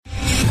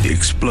the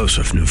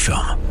explosive new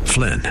film,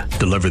 Flynn,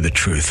 Deliver the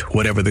Truth,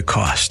 Whatever the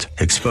Cost,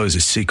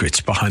 exposes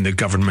secrets behind the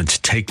government's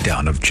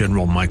takedown of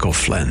General Michael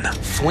Flynn.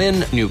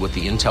 Flynn knew what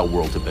the intel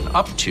world had been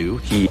up to.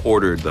 He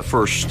ordered the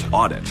first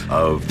audit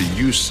of the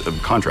use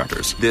of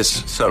contractors.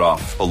 This set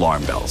off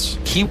alarm bells.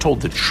 He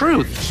told the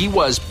truth. He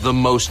was the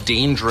most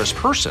dangerous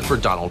person for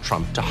Donald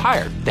Trump to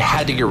hire. They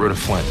had to get rid of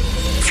Flynn.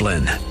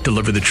 Flynn,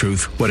 Deliver the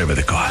Truth, Whatever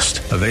the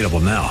Cost. Available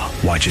now.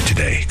 Watch it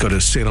today. Go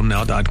to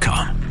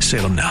salemnow.com.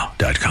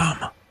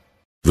 salemnow.com.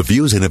 The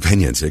views and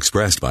opinions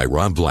expressed by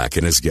Rob Black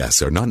and his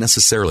guests are not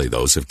necessarily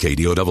those of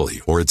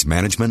KDOW or its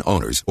management,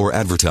 owners, or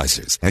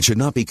advertisers and should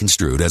not be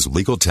construed as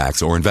legal,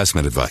 tax, or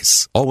investment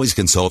advice. Always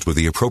consult with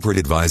the appropriate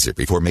advisor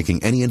before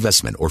making any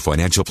investment or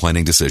financial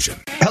planning decision.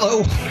 Hello.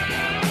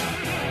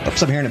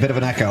 Oops, I'm hearing a bit of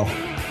an echo.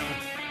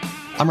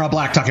 I'm Rob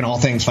Black, talking all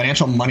things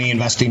financial, money,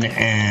 investing,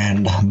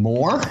 and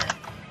more.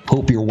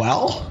 Hope you're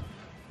well.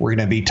 We're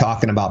going to be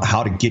talking about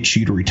how to get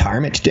you to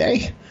retirement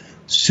today.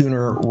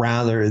 Sooner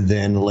rather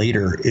than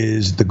later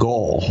is the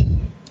goal,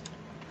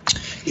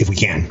 if we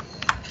can.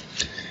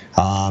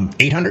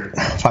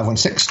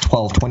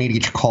 800-516-1220 to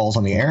get your calls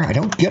on the air. I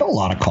don't get a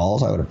lot of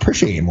calls. I would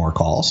appreciate more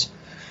calls,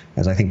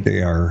 as I think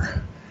they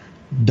are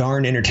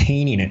darn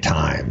entertaining at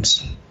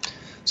times.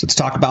 So let's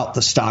talk about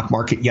the stock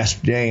market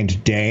yesterday and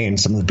today and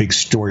some of the big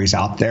stories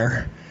out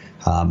there.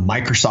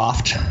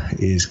 Microsoft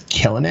is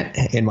killing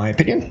it, in my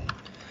opinion.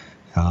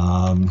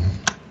 Hold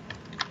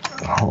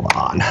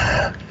on.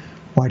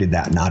 Why did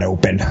that not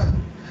open?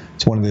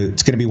 It's going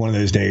to be one of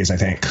those days, I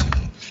think.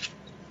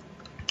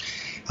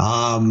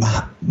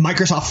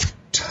 Microsoft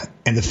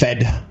and the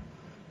Fed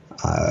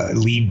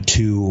lead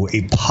to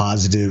a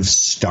positive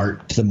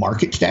start to the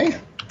market today.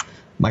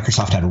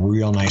 Microsoft had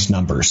real nice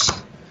numbers,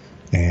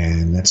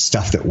 and that's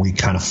stuff that we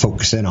kind of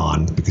focus in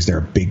on because they're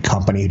a big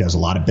company, does a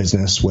lot of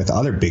business with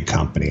other big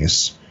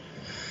companies.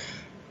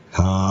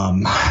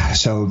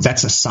 So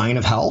that's a sign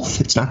of health.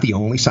 It's not the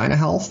only sign of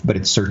health, but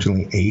it's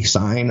certainly a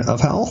sign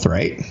of health,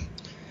 right?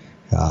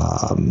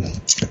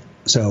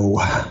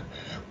 So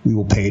we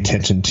will pay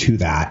attention to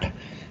that.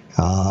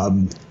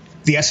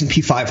 The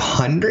S&P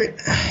 500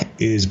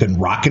 has been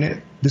rocking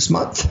it this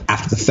month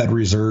after the Fed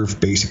Reserve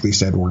basically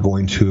said we're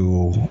going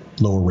to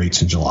lower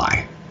rates in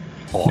July.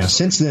 Awesome. Now,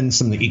 since then,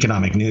 some of the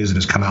economic news that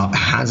has come out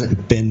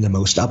hasn't been the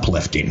most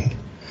uplifting.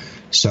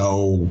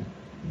 So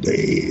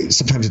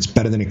sometimes it's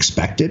better than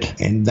expected,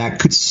 and that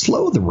could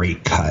slow the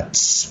rate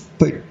cuts,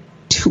 but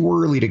too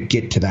early to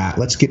get to that.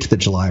 Let's get to the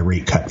July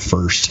rate cut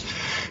first.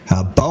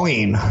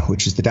 Boeing,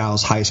 which is the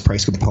Dow's highest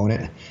price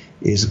component,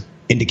 is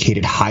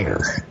indicated higher.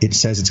 It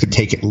says it's going to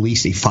take at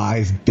least a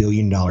 $5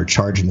 billion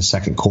charge in the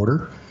second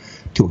quarter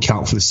to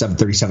account for the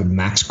 737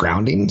 MAX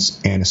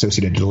groundings and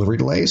associated delivery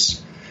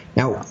delays.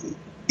 Now,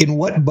 in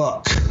what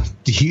book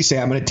do you say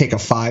I'm going to take a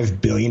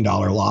 $5 billion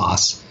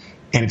loss?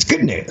 And it's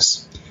good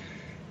news.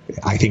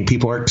 I think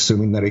people are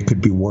assuming that it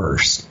could be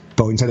worse.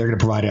 Boeing said they're going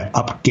to provide an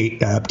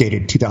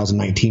updated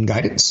 2019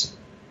 guidance.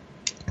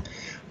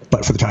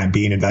 But for the time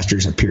being,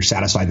 investors appear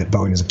satisfied that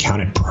Boeing has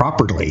accounted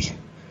properly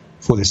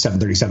for the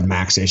 737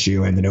 MAX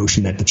issue and the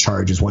notion that the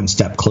charge is one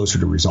step closer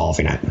to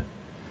resolving it.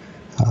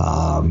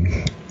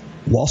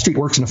 Wall Street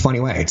works in a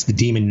funny way. It's the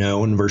demon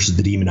known versus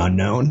the demon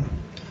unknown.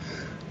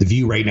 The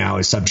view right now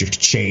is subject to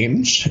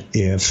change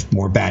if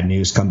more bad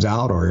news comes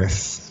out, or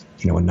if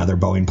another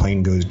Boeing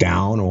plane goes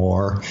down,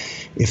 or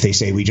if they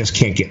say we just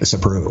can't get this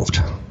approved.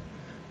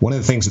 One of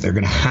the things that they're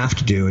going to have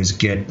to do is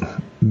get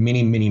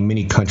many, many,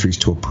 many countries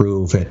to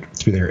approve it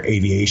through their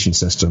aviation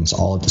systems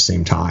all at the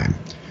same time,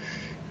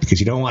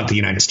 because you don't want the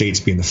United States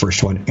being the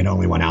first one and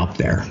only one out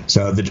there.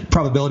 So the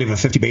probability of a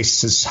 50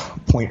 basis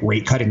point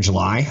rate cut in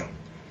July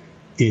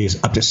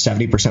is up to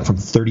 70% from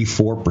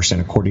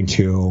 34%, according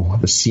to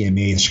the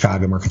CME, the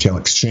Chicago Mercantile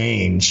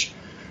Exchange.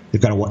 They've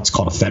got what's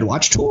called a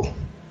FedWatch tool.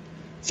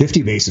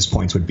 50 basis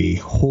points would be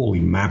holy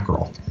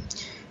mackerel.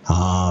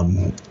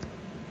 I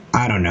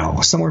don't know.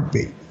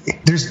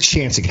 There's a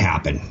chance it could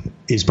happen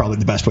is probably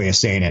the best way of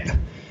saying it.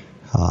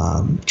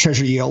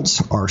 Treasury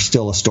yields are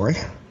still a story.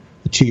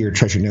 The 2-year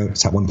Treasury note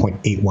is at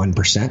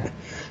 1.81%.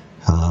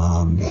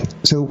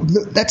 So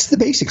that's the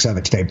basics of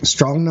it today.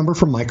 Strong number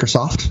from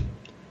Microsoft.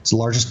 It's the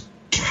largest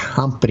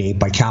company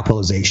by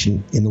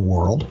capitalization in the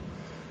world.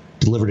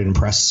 Delivered an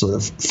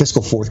impressive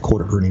fiscal fourth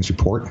quarter earnings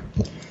report.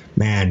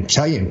 Man,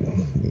 tell you,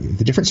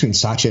 the difference between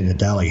Satya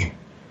Nadella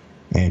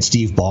and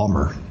Steve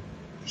Ballmer,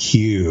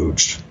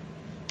 huge.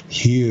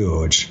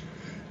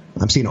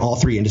 I'm seeing all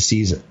three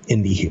indices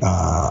in the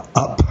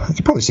up. I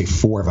could probably say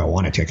four if I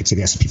wanted to. I could say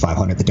the S&P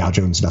 500, the Dow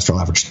Jones Industrial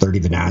Average 30,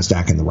 the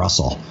NASDAQ, and the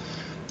Russell.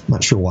 I'm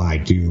not sure why I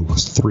do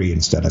three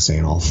instead of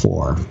saying all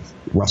four.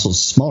 Russell's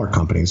smaller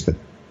companies, but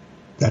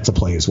that's a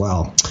play as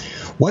well.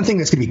 One thing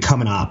that's going to be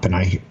coming up,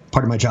 and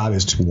part of my job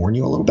is to warn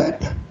you a little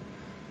bit,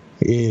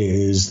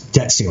 is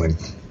debt ceiling.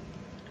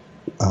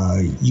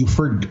 You've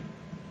heard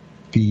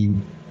the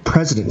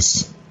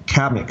president's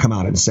cabinet come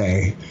out and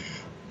say,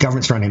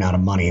 government's running out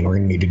of money and we're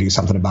going to need to do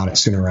something about it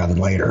sooner rather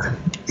than later.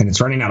 And it's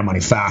running out of money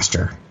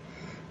faster.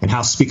 And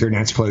House Speaker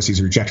Nancy Pelosi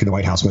is rejecting the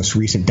White House most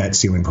recent debt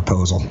ceiling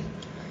proposal.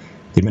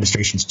 The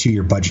administration's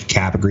 2-year budget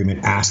cap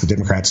agreement asked the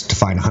Democrats to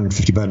find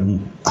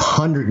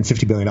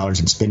 $150 billion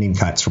in spending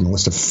cuts from a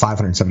list of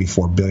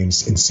 $574 billion in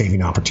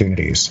saving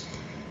opportunities.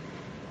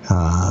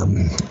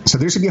 So there's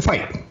going to be a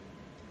fight.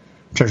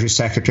 Treasury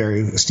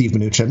Secretary Steve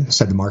Mnuchin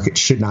said the market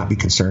should not be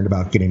concerned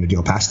about getting a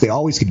deal passed. They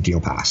always get a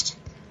deal passed.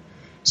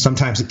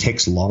 Sometimes it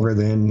takes longer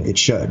than it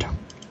should,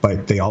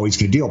 but they always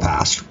get a deal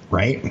passed,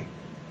 right?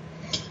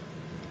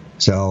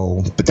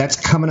 So, but that's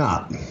coming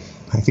up.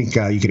 I think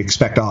you could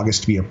expect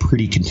August to be a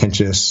pretty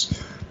contentious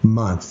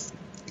month.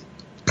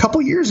 A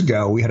couple years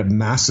ago, we had a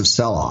massive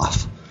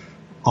sell-off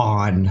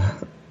on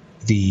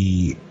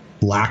the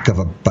lack of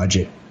a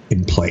budget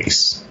in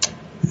place.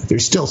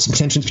 There's still some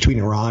tensions between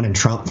Iran and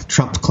Trump.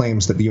 Trump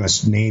claims that the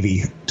U.S.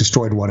 Navy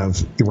destroyed one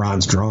of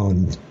Iran's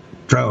drones,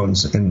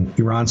 and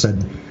Iran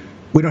said,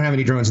 "We don't have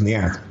any drones in the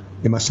air.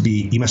 You must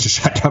have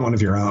shot down one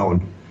of your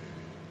own."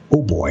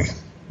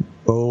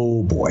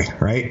 Oh boy,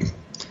 right?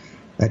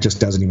 That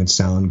just doesn't even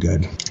sound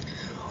good.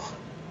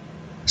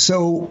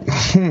 So,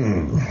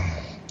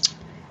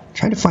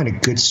 trying to find a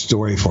good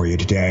story for you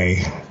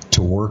today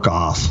to work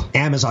off.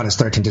 Amazon is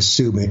threatening to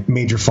sue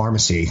major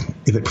pharmacy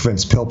if it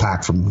prevents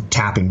PillPack from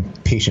tapping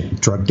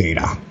patient drug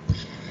data.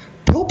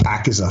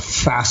 PillPack is a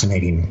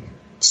fascinating,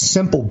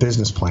 simple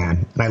business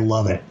plan, and I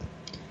love it.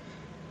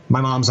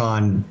 My mom's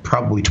on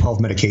probably 12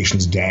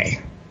 medications a day,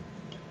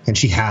 and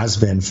she has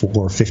been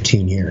for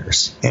 15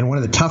 years. And one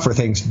of the tougher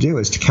things to do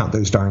is to count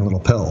those darn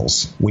little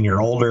pills. When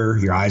you're older,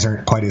 your eyes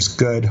aren't quite as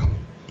good,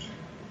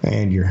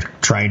 and you're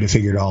trying to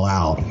figure it all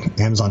out.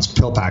 Amazon's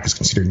PillPack is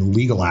considered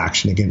legal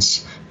action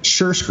against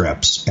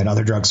SureScripts and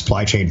other drug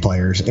supply chain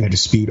players in a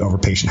dispute over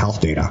patient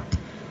health data.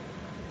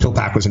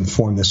 PillPack was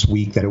informed this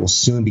week that it will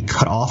soon be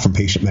cut off from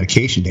patient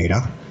medication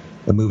data,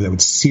 a move that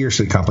would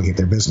seriously complicate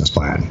their business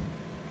plan.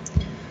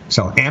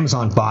 So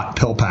Amazon bought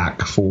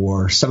PillPack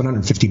for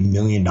 $750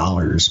 million,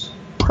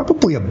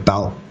 probably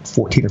about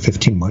 14 or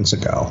 15 months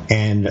ago.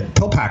 And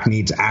PillPack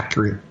needs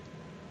accurate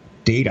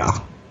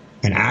data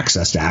and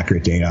access to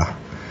accurate data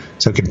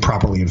so it can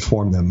properly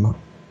inform them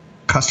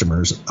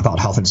customers about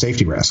health and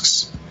safety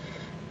risks.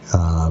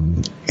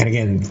 And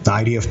again, the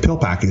idea of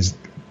PillPack is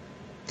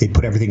they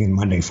put everything in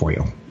Monday for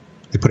you.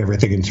 They put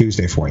everything in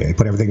Tuesday for you. They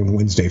put everything in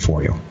Wednesday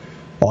for you.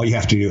 All you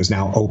have to do is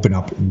now open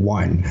up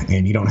one,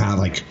 and you don't have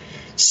like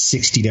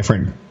 60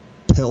 different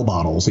pill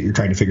bottles that you're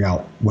trying to figure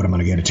out what am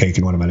I going to take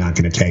and what am I not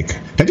going to take.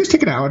 Did I just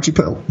take an allergy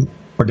pill,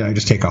 or did I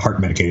just take a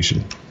heart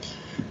medication?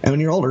 And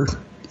when you're older,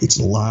 it's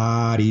a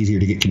lot easier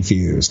to get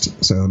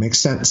confused. So it makes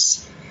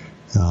sense.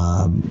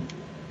 And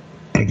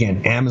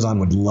again, Amazon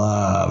would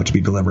love to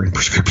be delivering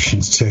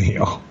prescriptions to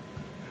you.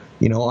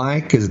 You know why?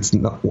 Because it's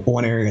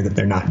one area that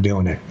they're not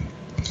doing it.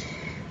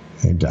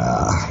 And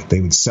they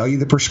would sell you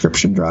the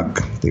prescription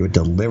drug. They would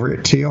deliver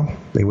it to you.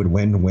 They would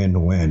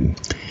win.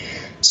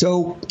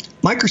 So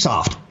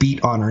Microsoft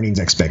beat on earnings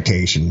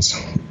expectations.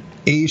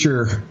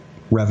 Azure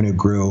revenue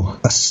grew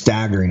a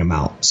staggering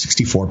amount,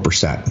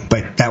 64%.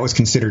 But that was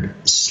considered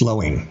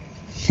slowing.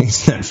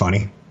 Isn't that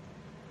funny?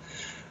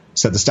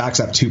 So the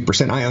stock's up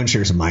 2%. I own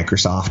shares of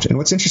Microsoft. And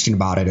what's interesting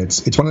about it,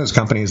 it's one of those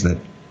companies that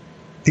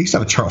they used to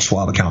have a Charles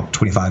Schwab account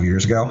 25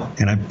 years ago,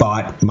 and I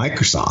bought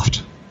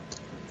Microsoft.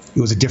 It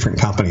was a different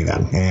company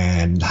then,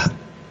 and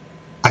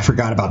I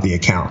forgot about the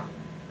account.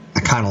 I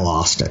kind of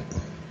lost it.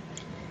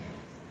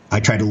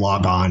 I tried to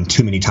log on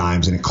too many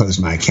times, and it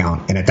closed my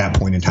account. And at that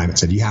point in time, it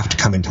said, you have to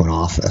come into an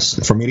office.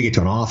 For me to get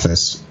to an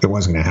office, it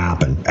wasn't going to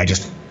happen. I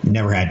just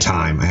never had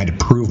time. I had to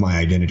prove my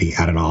identity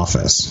at an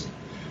office.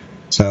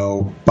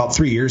 So about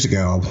 3 years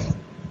ago,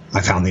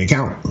 I found the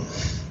account.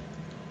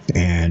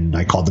 And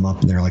I called them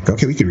up, and they're like,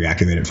 okay, we can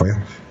reactivate it for you.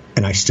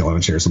 And I still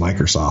own shares of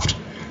Microsoft.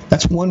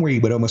 That's one where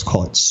you would almost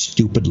call it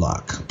stupid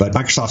luck. But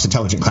Microsoft's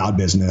intelligent cloud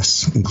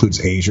business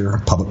includes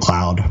Azure, public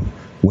cloud,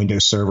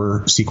 Windows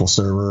Server, SQL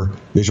Server,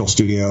 Visual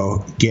Studio,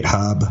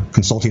 GitHub,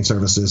 consulting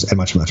services, and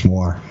much, much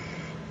more.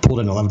 Pulled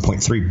in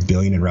 $11.3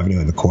 billion in revenue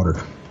in the quarter.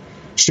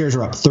 Shares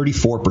are up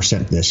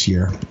 34% this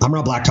year. I'm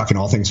Rob Black, talking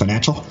all things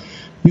financial.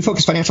 New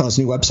Focus Financial has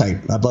a new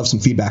website. I'd love some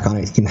feedback on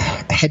it. You can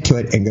head to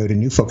it and go to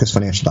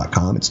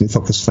newfocusfinancial.com. It's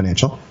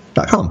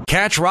newfocusfinancial.com.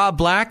 Catch Rob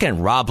Black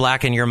and Rob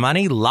Black and Your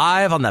Money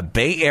live on the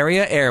Bay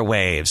Area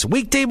airwaves,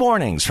 weekday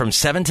mornings from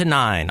 7 to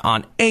 9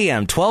 on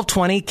AM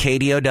 1220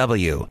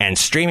 KDOW and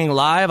streaming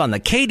live on the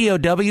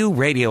KDOW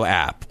radio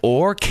app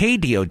or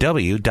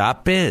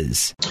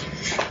KDOW.biz.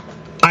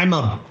 I'm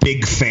a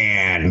big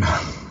fan. Do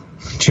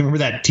you remember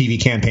that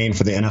TV campaign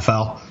for the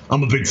NFL?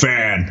 I'm a big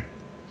fan.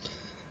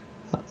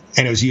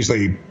 And it was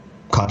usually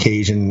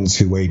Caucasians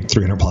who weighed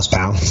 300 plus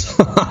pounds.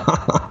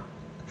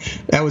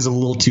 That was a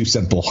little too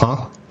simple,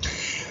 huh?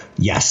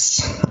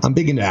 Yes, I'm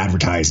big into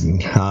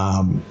advertising.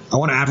 I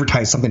want to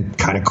advertise something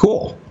kind of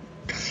cool.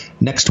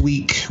 Next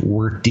week,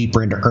 we're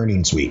deeper into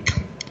earnings week.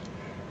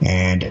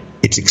 And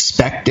it's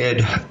expected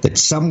that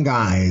some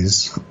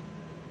guys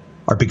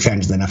are big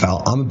fans of the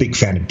NFL. I'm a big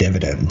fan of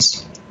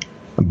dividends.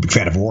 I'm a big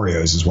fan of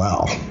Oreos as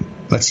well.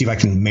 Let's see if I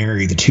can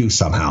marry the two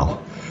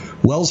somehow.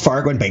 Wells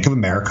Fargo and Bank of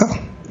America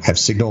have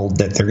signaled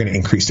that they're going to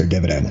increase their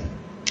dividend.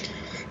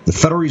 The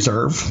Federal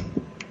Reserve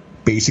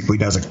basically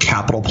does a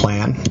capital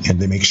plan, and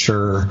they make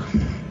sure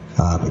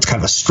it's kind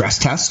of a stress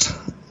test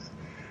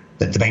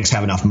that the banks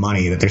have enough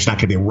money, that there's not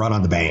going to be a run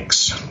on the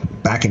banks.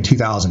 Back in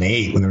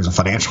 2008, when there was a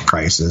financial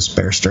crisis,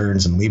 Bear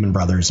Stearns and Lehman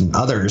Brothers and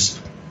others,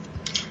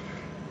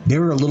 they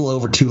were a little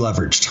over too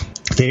leveraged.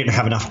 They didn't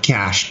have enough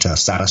cash to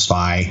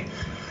satisfy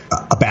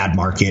a bad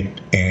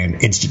market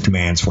and instant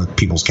demands for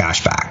people's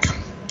cash back.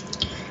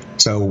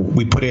 So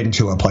we put it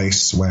into a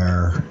place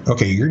where,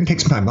 okay, you're going to take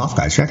some time off,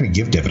 guys. You're not going to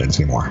give dividends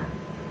anymore.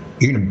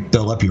 You're going to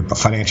build up your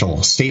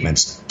financial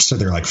statements so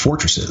they're like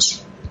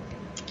fortresses.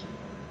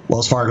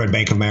 Wells Fargo and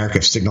Bank of America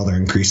have signaled their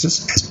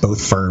increases as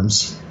both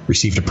firms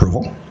received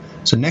approval.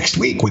 So next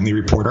week, when they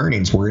report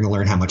earnings, we're going to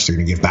learn how much they're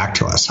going to give back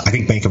to us. I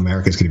think Bank of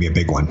America is going to be a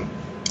big one.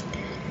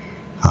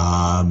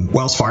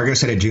 Wells Fargo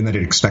said in June that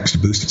it expects to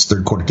boost its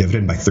third quarter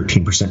dividend by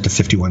 13% to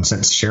 51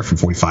 cents a share from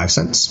 45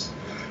 cents.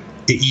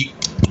 It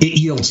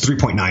yields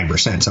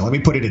 3.9%. So let me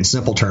put it in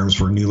simple terms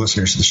for new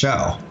listeners to the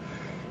show.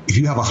 If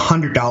you have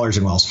 $100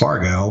 in Wells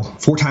Fargo,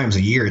 4 times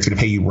a year, it's going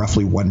to pay you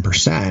roughly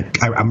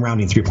 1%. I'm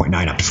rounding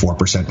 3.9 up to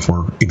 4%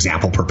 for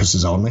example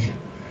purposes only.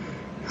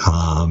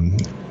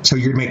 So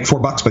you're going to make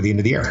 $4 by the end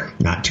of the year.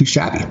 Not too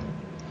shabby.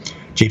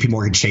 JP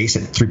Morgan Chase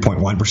at 3.1%,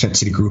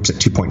 Citigroup's at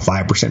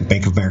 2.5%,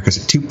 Bank of America's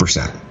at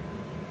 2%.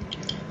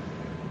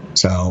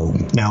 So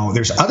now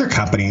there's other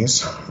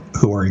companies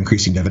who are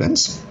increasing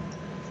dividends,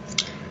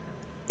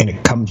 and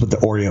it comes with the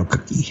Oreo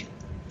cookie.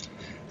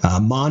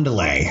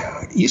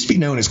 Mondelez used to be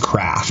known as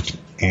Kraft,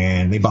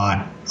 and they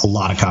bought a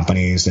lot of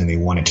companies, and they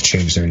wanted to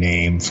change their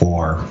name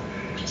for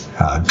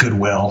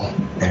goodwill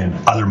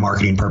and other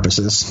marketing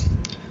purposes.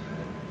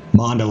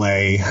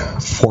 Mondelez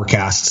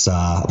forecasts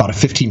about a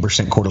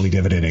 15% quarterly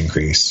dividend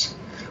increase.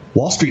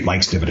 Wall Street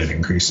likes dividend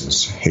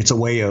increases. It's a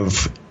way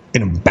of,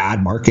 in a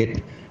bad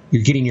market,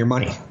 you're getting your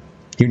money.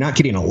 You're not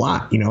getting a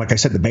lot. Like I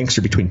said, the banks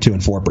are between 2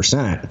 and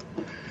 4%,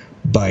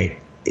 but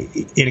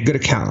in a good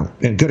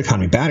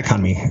economy, bad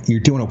economy, you're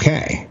doing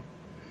okay.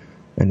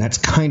 And that's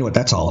kind of what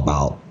that's all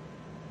about.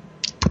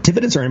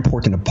 Dividends are an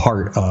important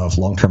part of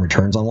long-term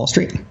returns on Wall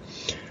Street.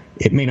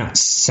 It may not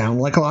sound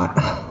like a lot,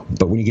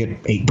 but when you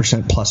get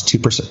 8% plus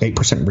 2%,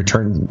 8%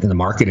 return in the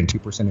market and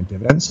 2% in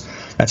dividends,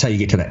 that's how you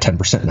get to that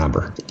 10%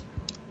 number.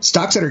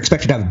 Stocks that are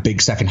expected to have a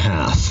big second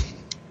half.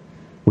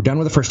 We're done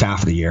with the first half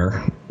of the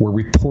year. We're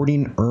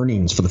reporting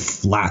earnings for the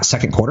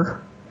second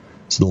quarter,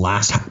 so the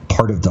last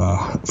part of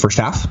the first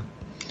half.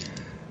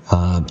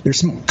 There's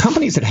some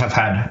companies that have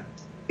had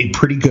a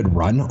pretty good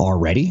run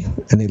already,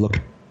 and they look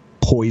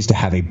poised to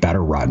have a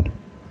better run.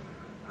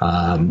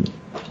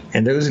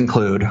 And those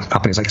include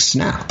companies like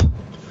Snap.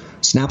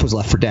 Snap was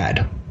left for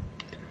dead,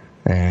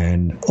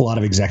 and a lot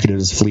of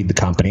executives fled the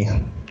company.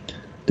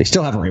 They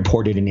still haven't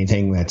reported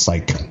anything that's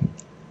like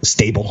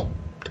stable,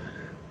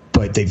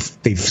 but they've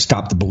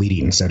stopped the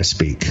bleeding, so to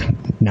speak.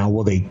 Now,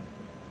 will they?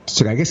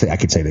 So I guess I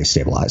could say they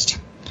stabilized.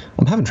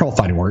 I'm having trouble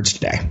finding words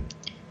today.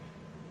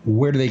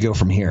 Where do they go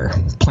from here?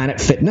 Planet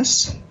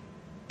Fitness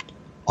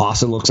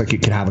also looks like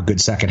it could have a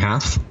good second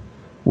half.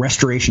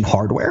 Restoration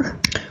Hardware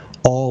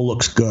all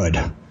looks good.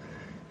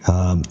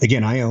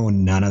 Again, I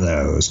own none of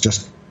those,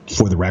 just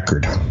for the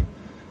record.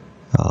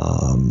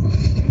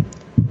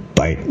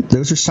 But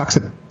those are stocks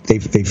that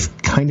they've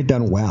kind of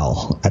done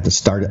well at the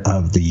start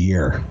of the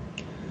year.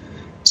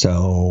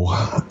 So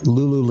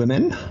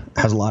Lululemon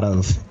has a lot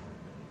of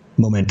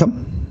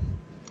momentum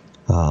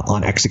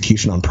on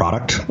execution, on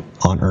product,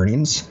 on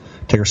earnings.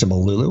 Ticker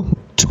symbol Lulu.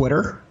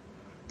 Twitter,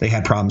 they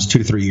had problems 2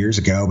 to 3 years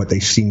ago, but they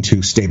seem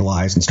to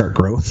stabilize and start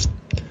growth.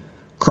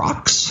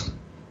 Crocs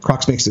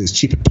makes these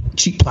cheap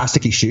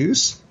plasticky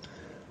shoes,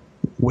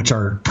 which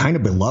are kind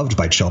of beloved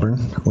by children,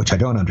 which I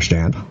don't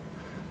understand.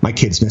 My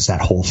kids miss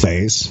that whole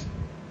phase.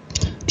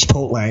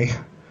 Chipotle,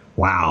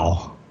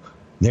 wow,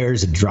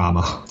 there's a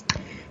drama.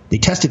 They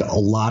tested a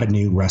lot of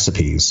new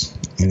recipes,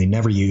 and they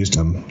never used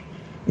them.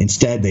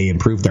 Instead, they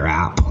improved their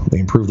app, they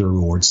improved their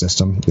reward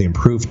system, they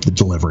improved the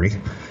delivery,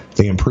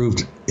 they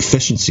improved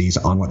efficiencies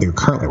on what they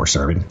currently were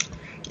serving.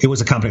 It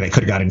was a company that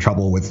could have got in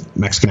trouble with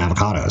Mexican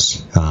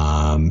avocados.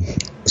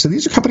 So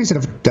these are companies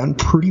that have done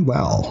pretty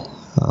well.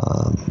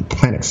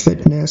 Planet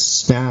Fitness,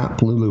 Snap,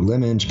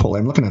 Lululemon, Chipotle.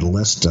 I'm looking at a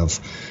list of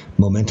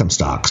momentum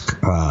stocks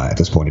at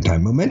this point in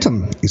time.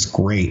 Momentum is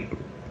great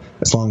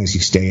as long as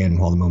you stay in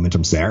while the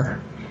momentum's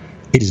there.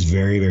 It is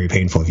very, very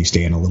painful if you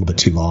stay in a little bit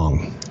too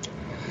long.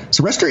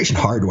 So Restoration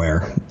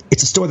Hardware,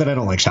 it's a store that I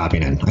don't like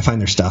shopping in. I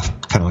find their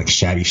stuff kind of like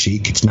shabby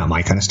chic. It's not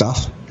my kind of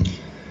stuff.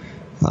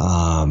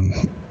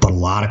 But a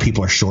lot of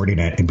people are shorting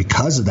it, and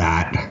because of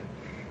that,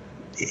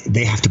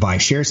 they have to buy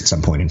shares at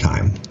some point in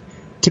time.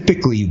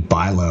 Typically, you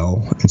buy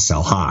low and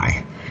sell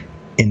high.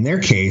 In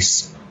their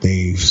case,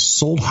 they've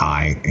sold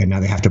high, and now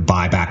they have to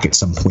buy back at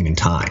some point in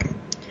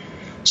time.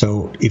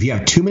 So if you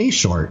have too many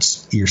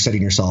shorts, you're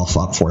setting yourself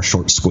up for a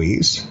short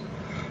squeeze.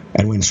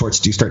 And when shorts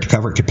do start to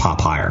cover, it could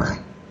pop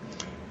higher.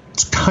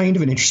 It's kind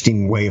of an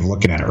interesting way of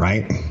looking at it,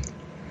 right?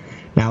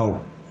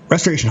 Now,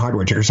 Restoration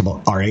Hardware, ticker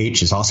symbol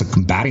RH, is also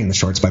combating the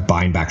shorts by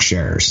buying back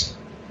shares.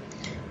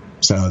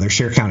 So their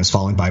share count is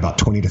falling by about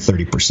 20 to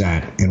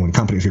 30%. And when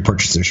companies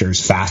repurchase their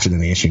shares faster than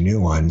they issue new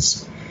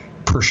ones,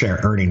 per share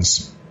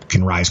earnings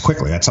can rise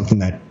quickly. That's something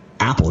that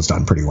Apple has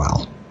done pretty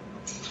well.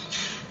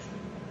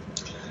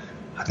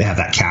 They have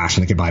that cash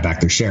and they can buy back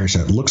their shares. So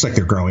it looks like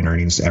they're growing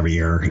earnings every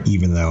year,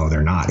 even though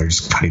they're not. They're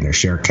just cutting their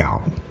share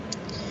count.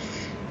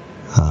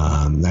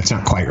 That's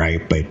not quite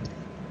right, but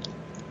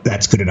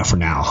that's good enough for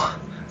now.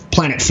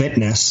 Planet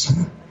Fitness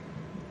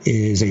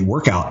is a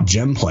workout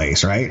gym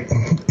place, right?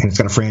 And it's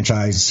got a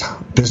franchise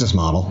business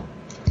model.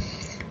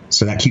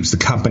 So that keeps the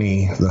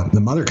company,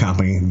 the mother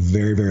company,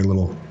 very, very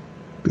little,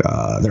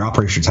 their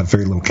operations have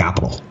very little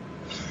capital,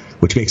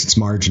 which makes its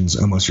margins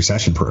almost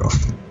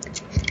recession-proof.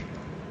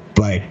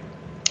 But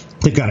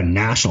they've got a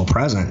national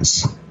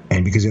presence,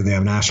 and because they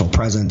have a national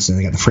presence and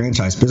they got the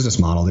franchise business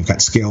model, they've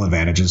got scale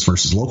advantages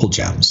versus local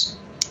gyms.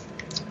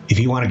 If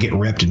you want to get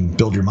ripped and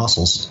build your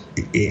muscles,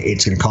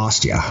 it's going to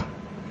cost you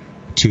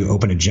to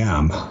open a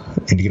gym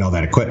and to get all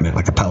that equipment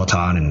like a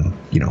Peloton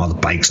and all the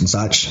bikes and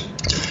such.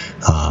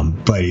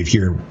 But if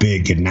you're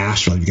big and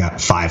national, you got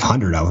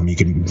 500 of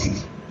them,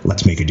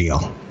 let's make a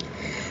deal.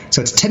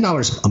 So it's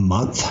 $10 a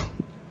month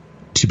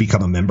to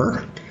become a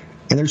member,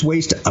 and there's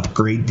ways to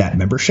upgrade that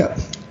membership.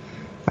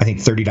 I think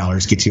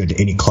 $30 gets you into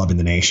any club in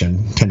the nation.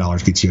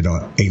 $10 gets you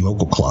into a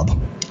local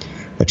club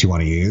that you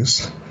want to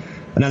use.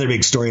 Another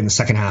big story in the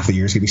second half of the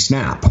year is going to be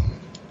Snap.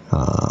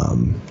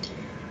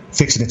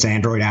 Fixing its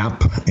Android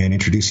app and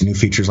introducing new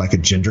features like a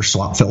gender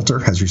swap filter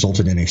has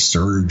resulted in a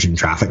surge in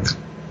traffic.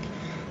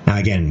 Now,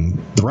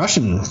 again, the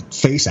Russian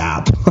Face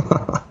app,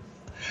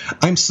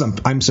 I'm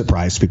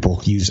surprised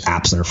people use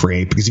apps that are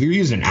free, because if you're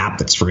using an app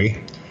that's free,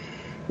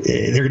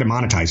 they're going to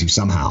monetize you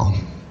somehow.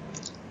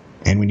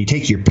 And when you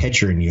take your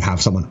picture and you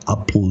have someone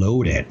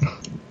upload it,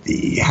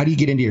 how do you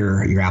get into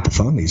your Apple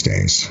phone these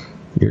days?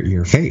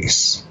 Your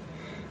face.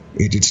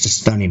 It's just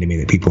stunning to me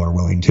that people are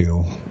willing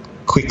to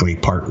quickly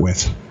part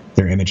with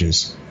their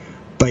images.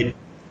 But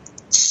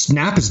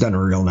Snap has done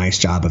a real nice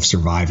job of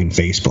surviving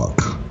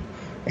Facebook.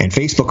 And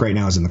Facebook right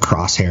now is in the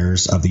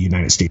crosshairs of the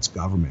United States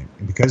government.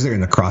 And because they're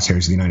in the crosshairs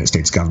of the United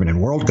States government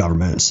and world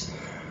governments,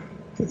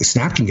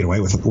 Snap can get away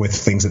with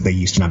things that they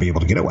used to not be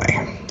able to get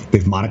away.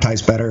 They've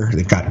monetized better.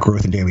 They've got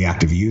growth in daily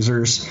active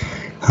users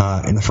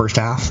in the first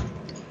half.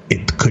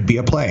 It could be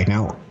a play.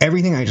 Now,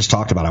 everything I just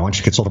talked about, I want you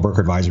to consult a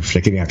broker advisor for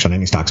taking action on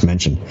any stocks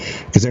mentioned,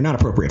 because they're not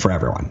appropriate for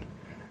everyone.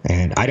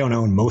 And I don't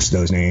own most of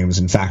those names.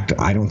 In fact,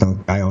 I don't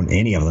think I own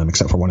any of them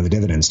except for one of the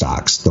dividend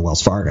stocks, the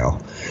Wells Fargo.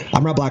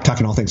 I'm Rob Black,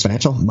 talking all things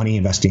financial, money,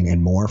 investing,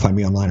 and more. Find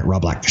me online at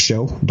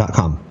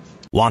robblackshow.com.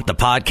 Want the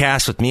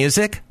podcast with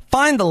music?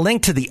 Find the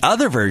link to the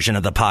other version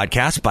of the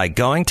podcast by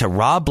going to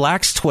Rob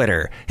Black's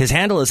Twitter. His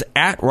handle is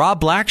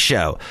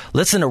 @RobBlackShow.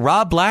 Listen to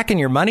Rob Black and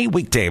Your Money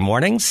weekday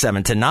mornings,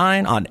 7 to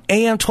 9 on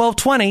AM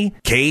 1220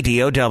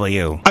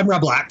 KDOW. I'm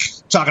Rob Black,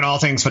 talking all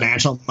things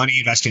financial, money,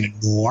 investing, and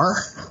more.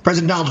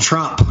 President Donald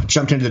Trump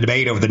jumped into the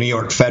debate over the New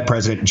York Fed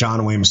President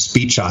John Williams'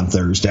 speech on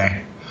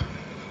Thursday.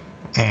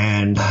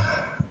 And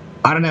I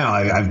don't know,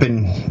 I've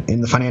been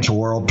in the financial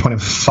world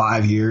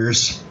 25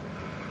 years,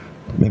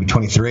 maybe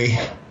 23.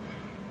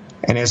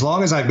 And as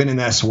long as I've been in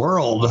this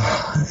world,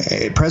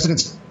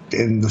 presidents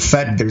in the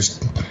Fed, there's,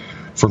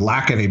 for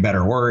lack of a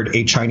better word,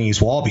 a Chinese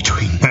wall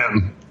between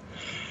them.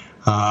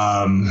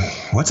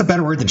 What's a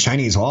better word than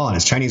Chinese wall? And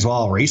is Chinese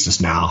wall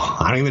racist now?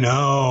 I don't even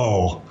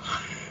know.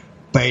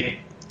 But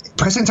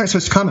presidents aren't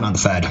supposed to comment on the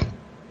Fed.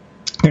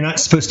 They're not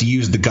supposed to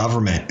use the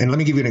government. And let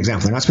me give you an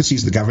example. They're not supposed to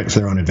use the government for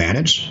their own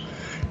advantage.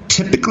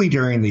 Typically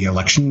during the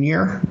election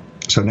year,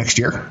 so next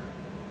year,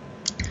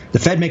 the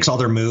Fed makes all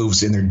their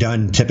moves, and they're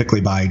done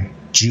typically by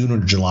June or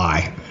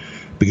July,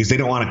 because they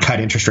don't want to cut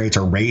interest rates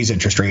or raise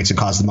interest rates and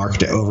cause the market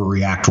to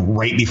overreact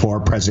right before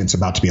a president's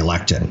about to be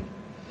elected.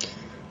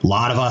 A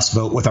lot of us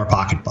vote with our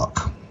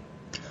pocketbook.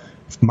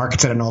 If the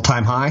market's at an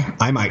all-time high,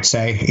 I might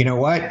say, you know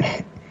what?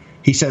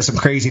 He says some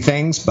crazy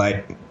things,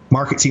 but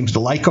market seems to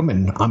like him,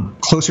 and I'm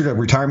closer to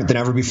retirement than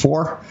ever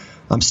before.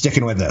 I'm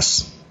sticking with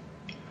this.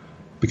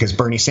 Because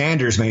Bernie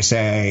Sanders may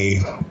say,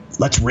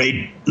 let's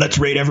raid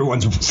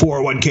everyone's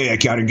 401k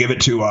account and give it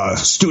to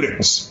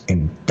students.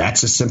 And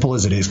that's as simple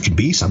as it can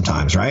be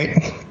sometimes,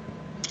 right?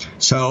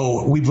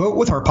 So we vote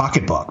with our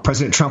pocketbook.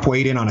 President Trump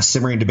weighed in on a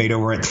simmering debate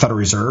over at the Federal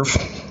Reserve,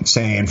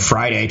 saying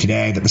Friday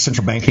today that the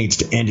central bank needs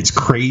to end its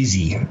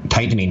crazy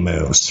tightening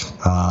moves.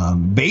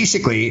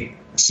 Basically,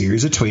 a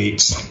series of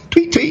tweets.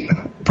 Tweet.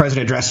 The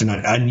president addressed an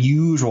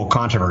unusual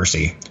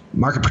controversy.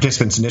 Market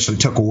participants initially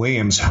took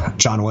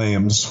John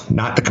Williams,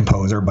 not the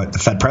composer, but the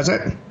Fed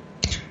president,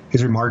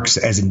 his remarks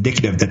as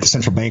indicative that the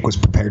central bank was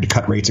prepared to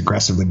cut rates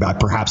aggressively by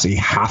perhaps a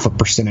 0.5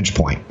 percentage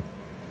point.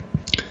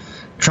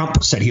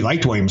 Trump said he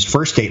liked Williams'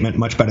 first statement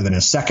much better than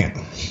his second.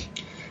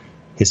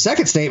 His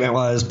second statement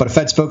was, but a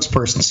Fed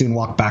spokesperson soon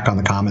walked back on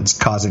the comments,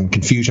 causing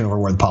confusion over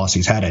where the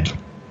policy is headed.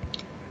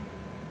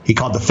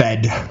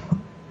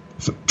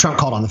 Trump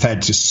called on the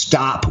Fed to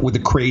stop with the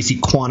crazy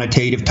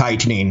quantitative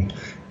tightening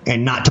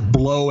and not to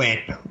blow it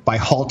by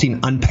halting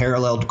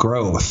unparalleled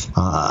growth.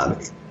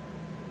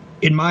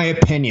 In my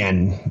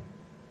opinion,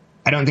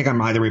 I don't think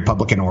I'm either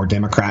Republican or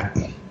Democrat.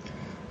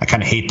 I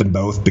kind of hate them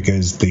both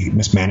because they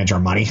mismanage our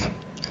money,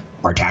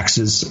 our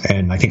taxes,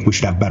 and I think we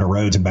should have better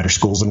roads and better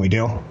schools than we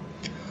do.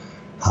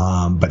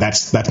 But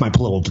that's my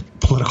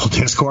political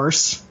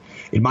discourse.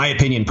 In my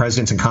opinion,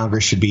 presidents and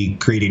Congress should be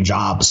creating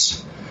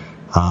jobs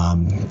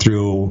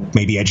through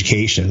maybe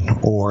education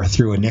or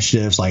through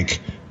initiatives like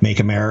Make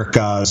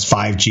America's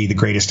 5G the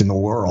greatest in the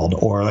world,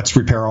 or let's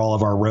repair all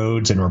of our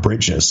roads and our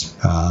bridges.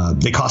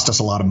 They cost us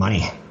a lot of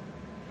money.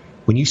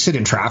 When you sit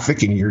in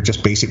traffic and you're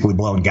just basically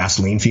blowing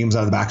gasoline fumes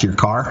out of the back of your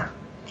car,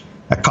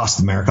 that costs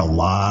America a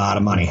lot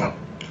of money.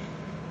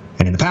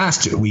 And in the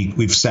past,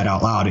 we've said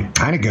out loud, it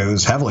kind of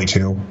goes heavily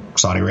to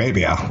Saudi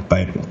Arabia,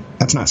 but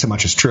that's not so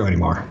much as true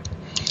anymore.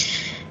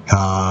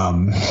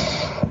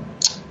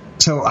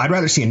 So I'd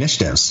rather see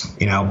initiatives.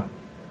 You know,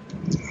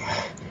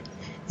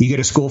 you go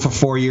to school for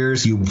 4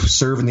 years, you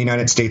serve in the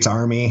United States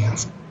Army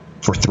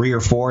for 3 or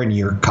 4, and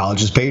your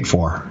college is paid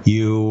for.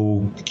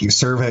 You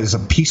serve as a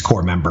Peace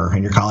Corps member,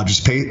 and your college is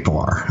paid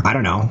for. I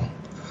don't know.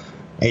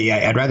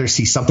 I'd rather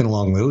see something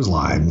along those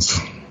lines.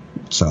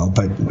 So,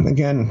 but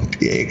again,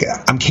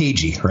 I'm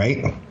cagey,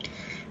 right?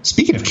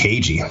 Speaking of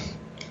cagey,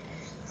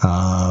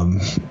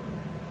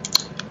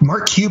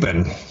 Mark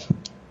Cuban,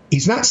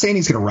 he's not saying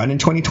he's going to run in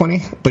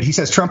 2020, but he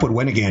says Trump would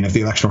win again if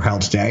the election were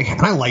held today.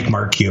 And I like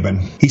Mark Cuban.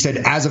 He said,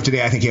 as of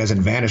today, I think he has an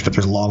advantage, but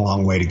there's a long,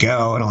 long way to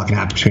go, and a lot can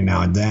happen between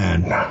now and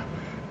then.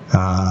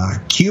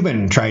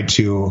 Cuban tried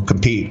to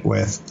compete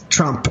with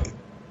Trump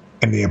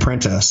in The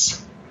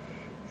Apprentice.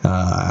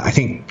 I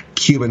think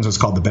Cuban's was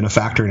called The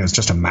Benefactor, and it was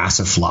just a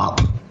massive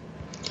flop.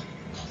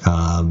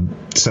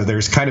 So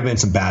there's kind of been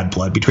some bad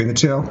blood between the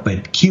two,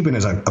 but Cuban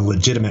is a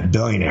legitimate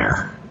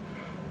billionaire,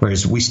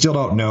 whereas we still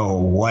don't know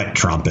what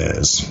Trump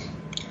is.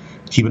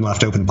 Cuban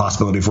left open the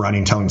possibility of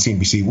running, telling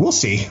CNBC, we'll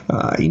see.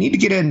 You need to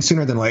get in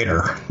sooner than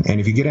later. And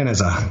if you get in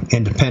as an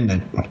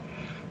independent,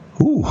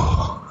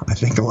 I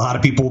think a lot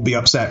of people will be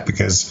upset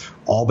because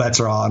all bets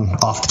are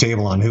off the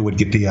table on who would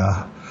get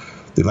the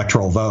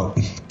electoral vote.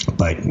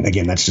 But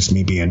again, that's just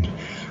me being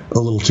a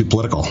little too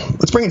political.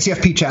 Let's bring in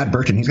CFP Chad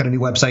Burton. He's got a new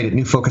website at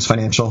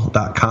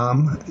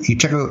newfocusfinancial.com. You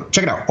check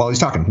it out while he's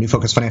talking.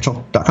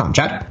 newfocusfinancial.com.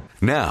 Chad?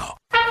 Now,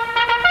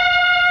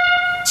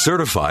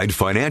 certified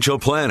financial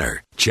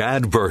planner,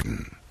 Chad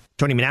Burton.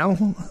 Joining me now,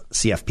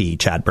 CFP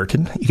Chad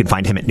Burton. You can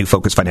find him at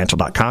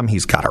newfocusfinancial.com.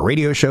 He's got a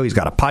radio show. He's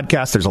got a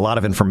podcast. There's a lot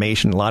of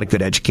information, a lot of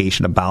good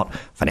education about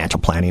financial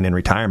planning and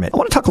retirement. I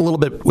want to talk a little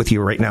bit with you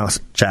right now,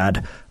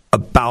 Chad,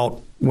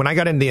 about when I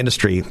got into the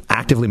industry,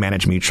 actively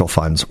managed mutual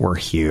funds were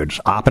huge.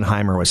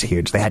 Oppenheimer was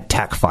huge. They had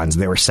tech funds.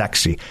 They were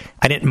sexy.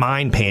 I didn't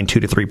mind paying 2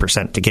 to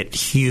 3% to get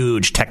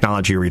huge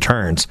technology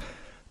returns.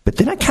 But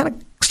then I kind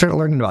of started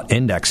learning about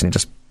indexing and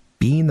just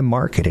being in the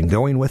market and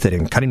going with it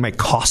and cutting my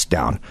costs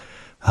down.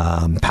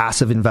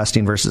 Passive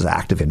investing versus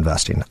active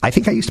investing. I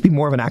think I used to be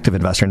more of an active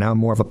investor. Now I'm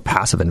more of a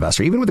passive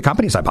investor, even with the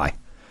companies I buy.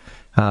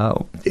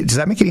 Does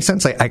that make any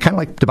sense? I kind of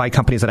like to buy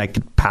companies that I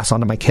could pass on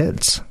to my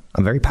kids.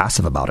 I'm very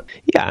passive about it.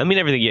 Yeah, I mean,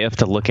 everything, you have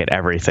to look at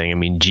everything. I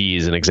mean, GE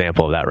is an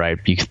example of that, right?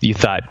 You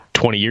thought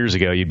 20 years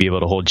ago you'd be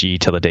able to hold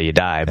GE till the day you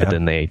die, but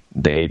then they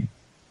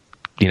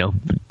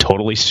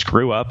totally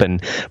screw up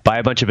and buy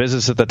a bunch of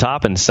business at the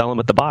top and sell them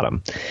at the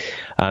bottom.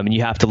 And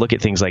you have to look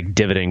at things like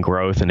dividend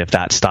growth, and if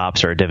that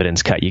stops or a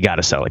dividend's cut, you got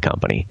to sell a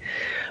company.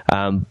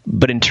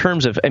 But in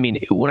terms of, I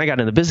mean, when I got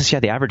into the business,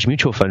 the average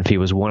mutual fund fee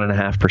was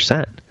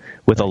 1.5%.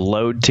 with a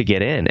load to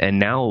get in. And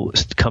now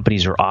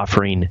companies are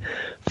offering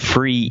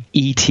free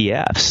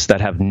ETFs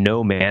that have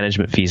no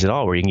management fees at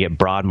all, where you can get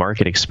broad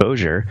market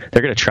exposure.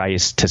 They're going to try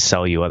to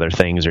sell you other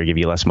things or give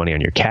you less money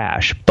on your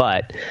cash,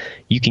 but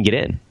you can get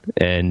in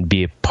and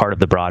be a part of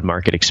the broad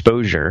market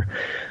exposure,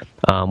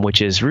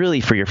 which is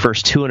really for your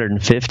first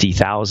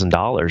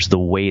 $250,000 the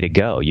way to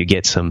go. You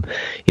get some,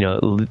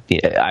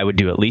 I would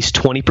do at least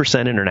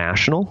 20%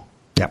 international.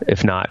 Yep.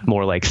 If not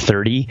more like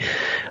 30,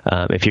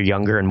 if you're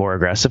younger and more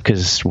aggressive,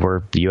 because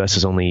the U.S.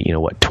 is only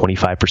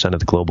 25% of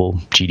the global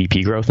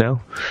GDP growth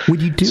now.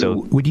 Would you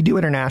do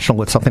international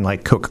with something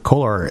like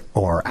Coca-Cola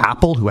or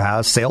Apple, who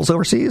has sales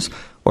overseas,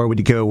 or would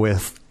you go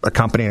with a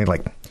company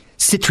like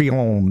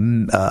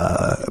Citron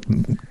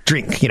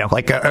drink,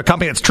 like a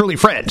company that's truly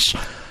French?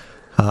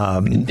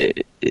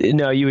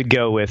 No, you would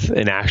go with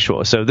an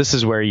actual. So this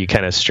is where you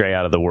kind of stray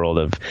out of the world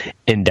of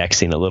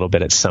indexing a little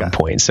bit at some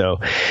point.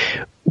 So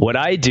what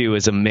I do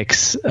is a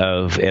mix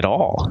of it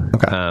all,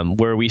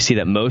 where we see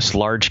that most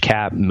large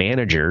cap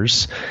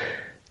managers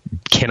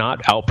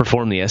cannot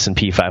outperform the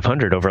S&P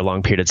 500 over a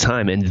long period of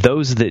time. And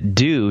those that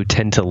do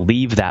tend to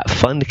leave that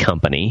fund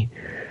company.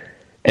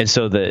 And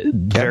so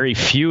very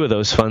few of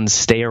those funds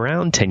stay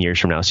around 10 years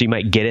from now. So you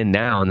might get in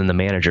now and then the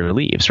manager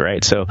leaves,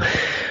 right? So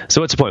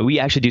what's the point? We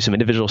actually do some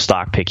individual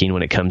stock picking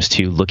when it comes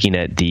to looking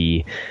at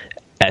the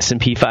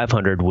S&P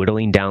 500,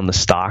 whittling down the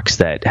stocks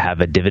that have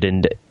a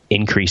dividend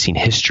increasing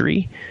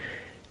history.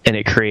 And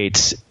it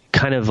creates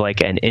kind of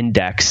like an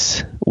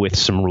index with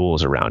some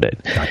rules around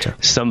it. Gotcha.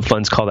 Some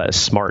funds call that a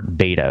smart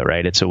beta,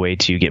 right? It's a way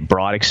to get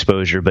broad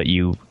exposure, but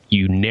you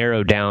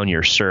narrow down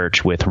your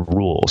search with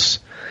rules.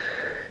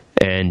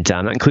 And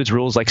that includes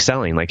rules like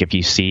selling. Like if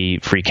you see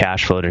free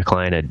cash flow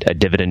decline, a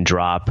dividend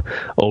drop,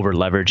 over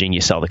leveraging,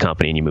 you sell the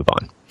company and you move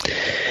on.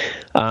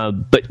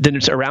 But then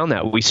it's around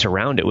that, we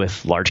surround it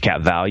with large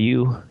cap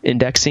value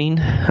indexing,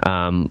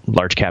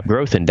 large cap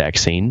growth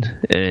indexing.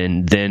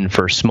 And then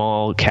for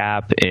small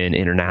cap and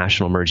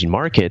international emerging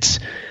markets,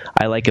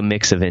 I like a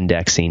mix of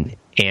indexing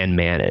and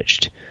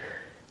managed.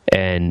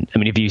 And I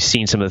mean, if you've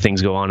seen some of the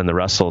things go on in the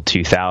Russell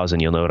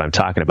 2000, you'll know what I'm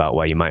talking about,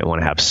 why you might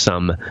want to have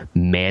some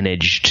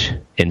managed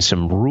and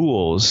some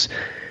rules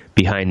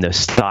behind the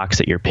stocks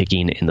that you're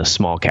picking in the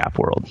small cap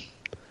world.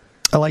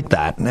 I like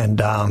that.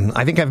 And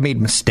I think I've made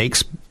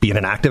mistakes being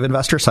an active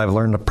investor, so I've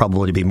learned to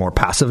probably be more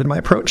passive in my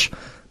approach,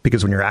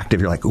 because when you're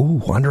active, you're like,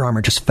 ooh, Under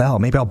Armour just fell.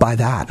 Maybe I'll buy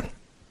that.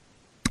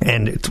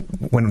 And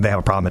when they have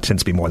a problem, it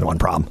tends to be more than one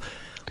problem.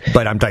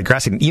 But I'm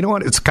digressing. You know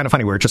what? It's kind of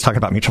funny. We were just talking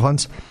about mutual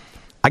funds.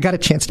 I got a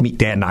chance to meet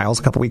Dan Niles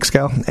a couple weeks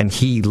ago, and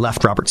he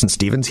left Robertson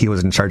Stephens. He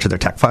was in charge of their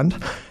tech fund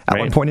at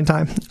one point in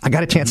time. I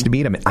got a chance to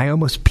meet him, and I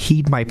almost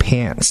peed my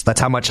pants.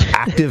 That's how much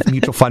active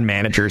mutual fund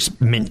managers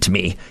meant to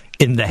me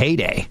in the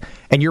heyday.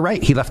 And you're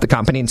right. He left the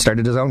company and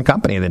started his own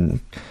company. Then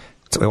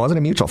so it wasn't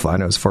a mutual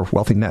fund. It was for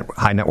wealthy,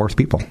 high net worth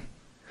people.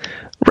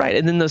 Right.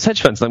 And then those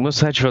hedge funds, like most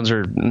hedge funds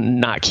are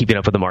not keeping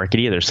up with the market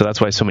either. So that's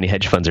why so many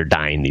hedge funds are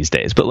dying these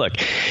days. But look,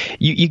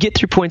 you get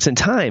through points in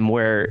time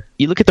where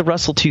you look at the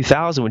Russell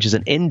 2000, which is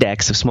an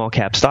index of small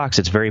cap stocks.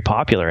 It's very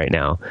popular right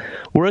now.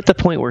 We're at the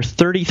point where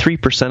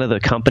 33% of the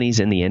companies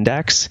in the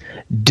index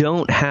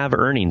don't have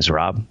earnings,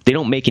 Rob. They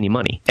don't make any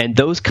money. And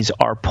those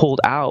are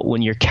pulled out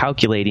when you're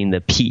calculating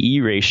the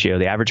PE ratio,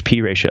 the average PE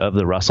ratio of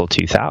the Russell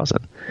 2000.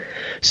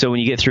 So when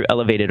you get through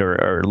elevated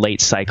or late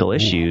cycle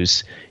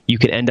issues, you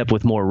could end up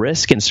with more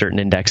risk in certain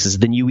indexes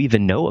than you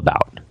even know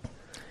about.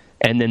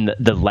 And then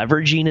the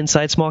leveraging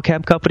inside small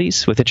cap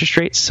companies with interest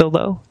rates so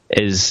low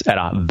is at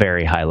a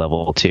very high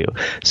level too.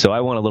 So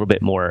I want a little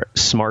bit more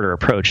smarter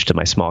approach to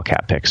my small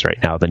cap picks right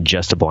now than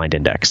just a blind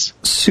index.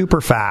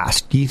 Super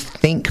fast. Do you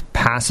think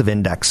passive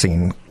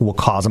indexing will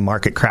cause a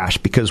market crash?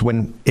 Because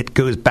when it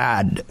goes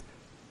bad,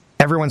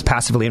 everyone's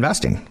passively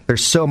investing.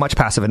 There's so much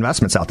passive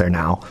investments out there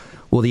now.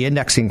 Will the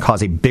indexing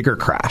cause a bigger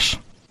crash?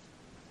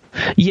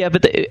 Yeah,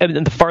 but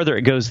the farther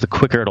it goes, the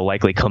quicker it'll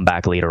likely come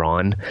back later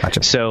on.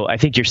 Gotcha. So I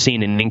think you're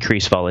seeing an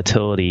increased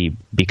volatility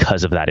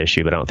because of that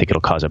issue, but I don't think it'll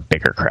cause a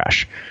bigger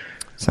crash.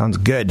 Sounds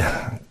good.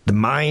 The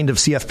mind of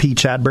CFP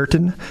Chad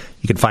Burton.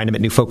 You can find him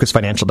at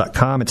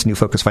newfocusfinancial.com. It's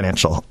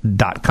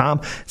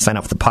newfocusfinancial.com. Sign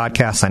up for the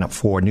podcast, sign up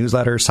for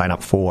newsletters, sign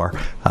up for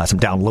some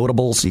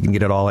downloadables. You can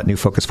get it all at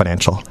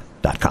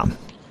newfocusfinancial.com.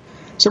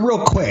 So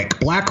real quick,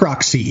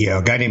 BlackRock CEO,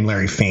 a guy named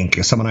Larry Fink,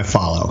 is someone I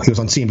follow. He was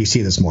on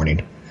CNBC this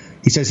morning.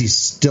 He says he's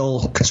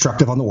still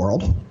constructive on the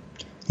world.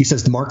 He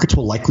says the markets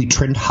will likely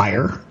trend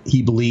higher.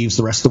 He believes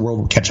the rest of the world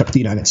will catch up to the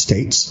United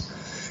States.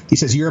 He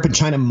says Europe and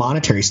China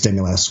monetary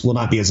stimulus will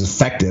not be as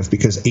effective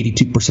because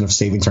 82% of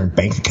savings are in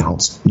bank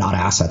accounts, not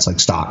assets like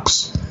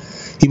stocks.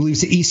 He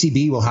believes the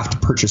ECB will have to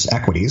purchase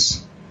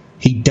equities.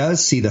 He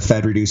does see the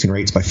Fed reducing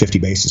rates by 50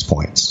 basis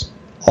points.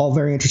 All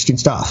very interesting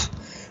stuff.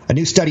 A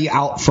new study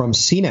out from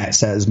CNET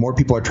says more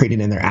people are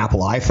trading in their Apple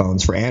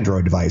iPhones for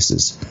Android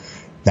devices.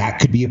 That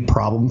could be a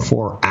problem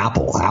for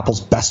Apple.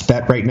 Apple's best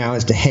bet right now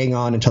is to hang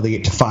on until they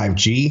get to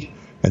 5G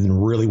and then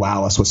really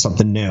wow us with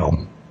something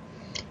new.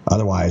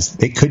 Otherwise,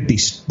 this could be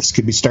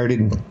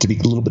starting to be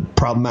a little bit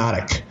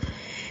problematic.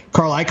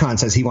 Carl Icahn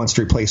says he wants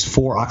to replace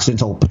 4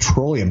 Occidental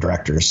Petroleum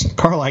directors.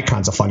 Carl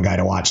Icahn's a fun guy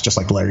to watch, just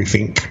like Larry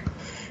Fink.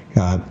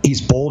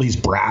 He's bold, he's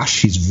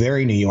brash, he's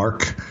very New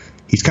York.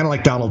 He's kind of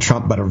like Donald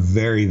Trump, but a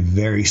very,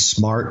 very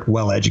smart,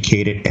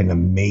 well-educated, and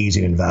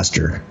amazing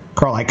investor.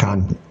 Carl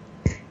Icahn,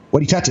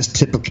 what he touches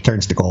typically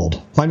turns to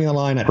gold. Find me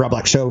online at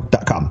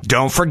robblackshow.com.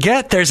 Don't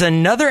forget, there's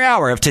another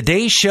hour of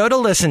today's show to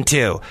listen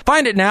to.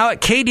 Find it now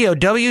at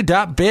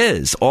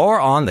KDOW.biz or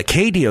on the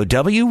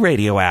KDOW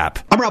radio app.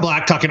 I'm Rob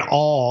Black, talking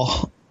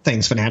all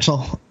things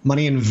financial,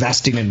 money,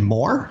 investing, and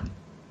more.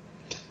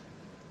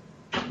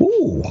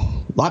 Ooh,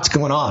 lots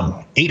going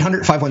on.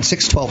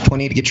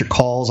 800-516-1220 to get your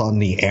calls on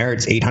the air.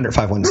 It's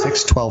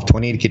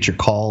 800-516-1220 to get your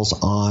calls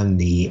on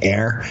the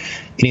air.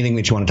 Anything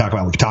that you want to talk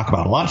about, we can talk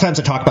about. A lot of times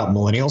I talk about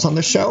millennials on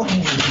this show.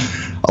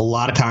 A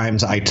lot of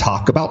times I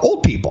talk about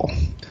old people.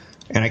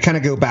 And I kind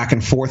of go back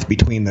and forth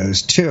between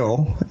those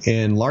two.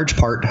 In large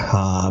part,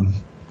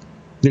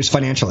 there's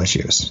financial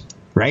issues,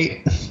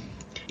 right?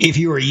 If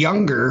you were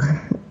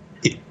younger,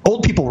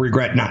 old people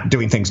regret not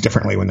doing things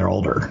differently when they're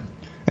older.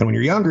 And when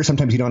you're younger,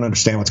 sometimes you don't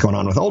understand what's going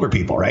on with older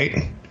people,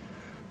 right?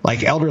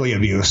 Like elderly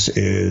abuse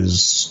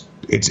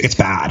it's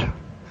bad.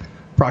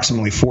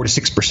 Approximately 4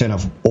 to 6%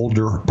 of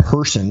older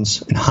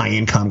persons in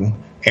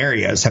high-income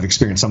areas have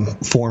experienced some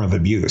form of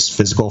abuse,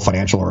 physical,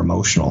 financial, or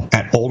emotional.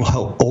 At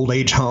old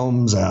age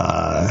homes,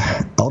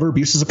 elder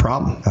abuse is a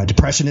problem.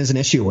 Depression is an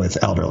issue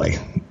with elderly.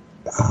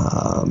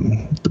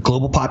 The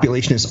global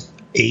population is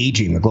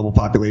aging. The global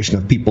population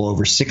of people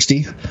over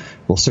 60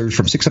 will surge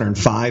from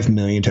 605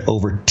 million to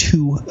over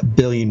 2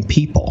 billion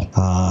people.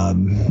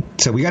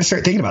 So we got to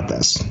start thinking about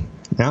this.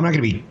 Now, I'm not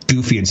going to be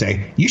goofy and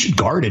say, you should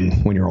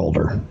garden when you're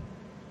older.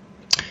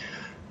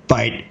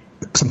 But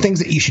some things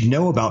that you should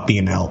know about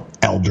being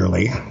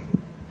elderly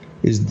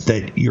is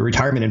that your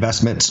retirement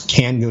investments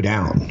can go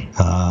down.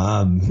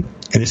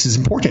 And this is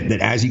important, that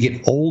as you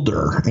get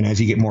older and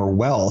as you get more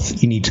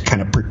wealth, you need to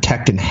kind of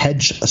protect and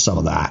hedge some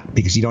of that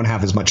because you don't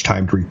have as much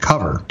time to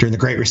recover. During the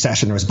Great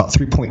Recession, there was about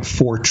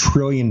 $3.4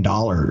 trillion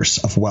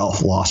of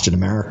wealth lost in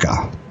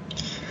America.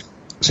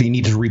 So you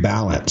need to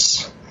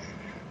rebalance.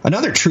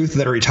 Another truth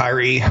that a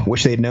retiree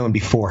wish they had known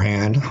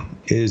beforehand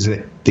is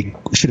that they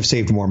should have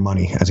saved more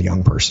money as a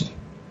young person.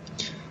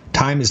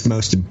 Time is the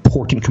most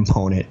important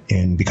component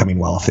in becoming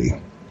wealthy.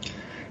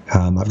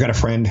 I've got a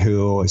friend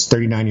who is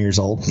 39 years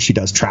old. She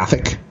does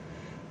traffic,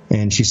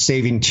 and she's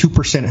saving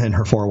 2% in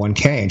her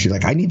 401k. And she's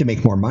like, I need to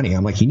make more money.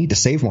 I'm like, you need to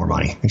save more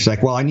money. And she's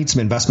like, well, I need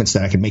some investments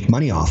that I can make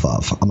money off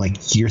of. I'm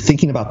like, you're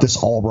thinking about this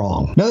all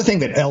wrong. Another thing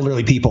that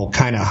elderly people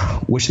kind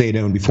of wish they had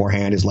known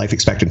beforehand is life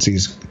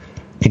expectancies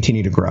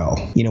continue to grow.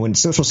 You know, when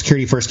Social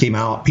Security first came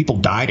out, people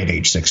died at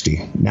age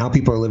 60. Now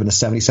people are living to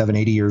 77,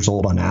 80 years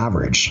old on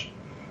average.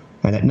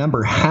 And that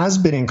number has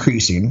been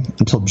increasing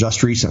until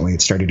just recently.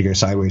 It started to go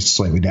sideways,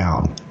 slightly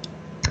down.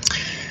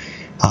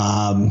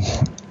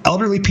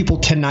 Elderly people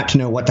tend not to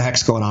know what the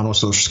heck's going on with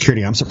Social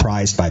Security. I'm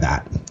surprised by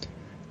that.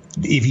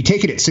 If you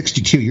take it at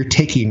 62, you're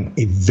taking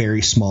a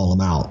very small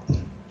amount.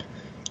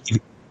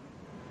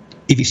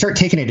 If you start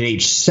taking it at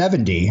age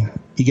 70,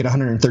 you get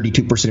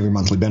 132% of your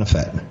monthly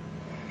benefit.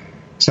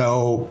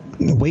 So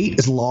wait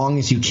as long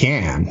as you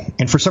can.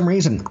 And for some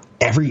reason,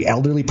 every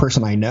elderly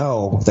person I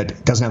know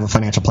that doesn't have a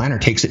financial planner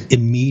takes it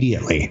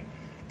immediately.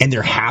 And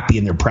they're happy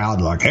and they're proud.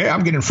 They're like, hey,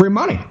 I'm getting free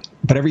money.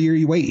 But every year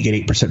you wait, you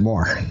get 8%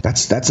 more.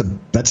 That's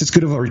as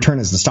good of a return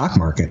as the stock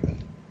market.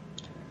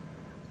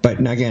 But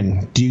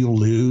again, do you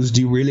lose? Do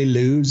you really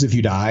lose if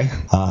you die?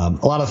 A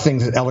lot of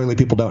things that elderly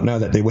people don't know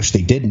that they wish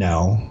they did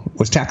know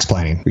was tax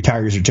planning.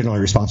 Retirees are generally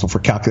responsible for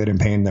calculating and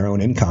paying their own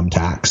income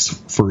tax.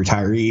 For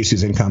retirees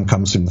whose income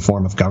comes in the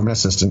form of government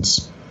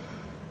assistance,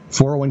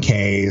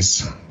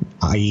 401ks,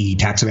 i.e.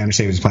 tax advantage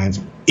savings plans,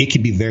 it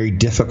can be very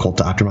difficult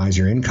to optimize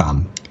your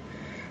income.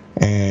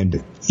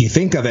 And you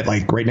think of it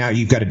like right now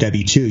you've got a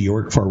W-2, you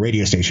work for a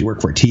radio station, you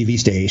work for a TV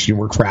station, you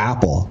work for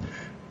Apple.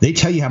 They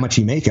tell you how much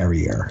you make every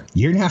year.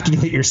 You're going to have to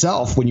do it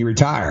yourself when you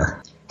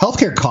retire.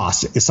 Healthcare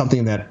costs is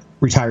something that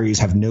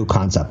retirees have no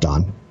concept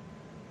on.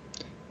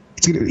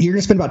 You're going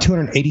to spend about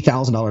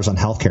 $280,000 on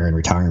healthcare in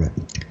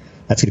retirement.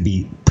 That's going to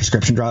be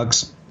prescription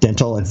drugs,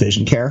 dental, and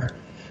vision care.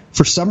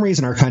 For some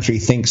reason, our country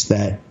thinks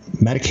that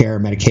Medicare,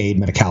 Medicaid,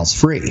 Medi-Cal is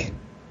free.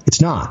 It's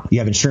not. You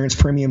have insurance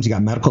premiums. You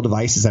got medical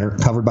devices that are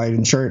covered by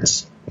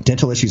insurance.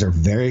 Dental issues are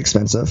very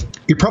expensive.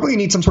 You're probably going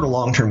to need some sort of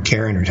long-term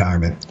care in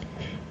retirement.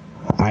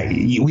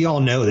 We all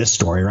know this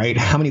story, right?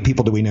 How many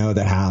people do we know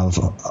that have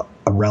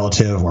a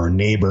relative or a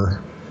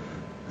neighbor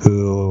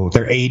who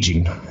they're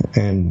aging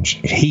and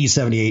he's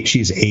 78,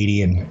 she's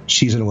 80, and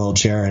she's in a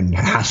wheelchair and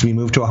has to be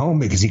moved to a home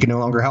because he can no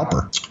longer help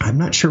her? I'm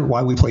not sure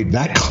why we played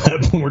that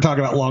clip when we're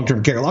talking about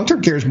long-term care.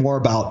 Long-term care is more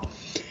about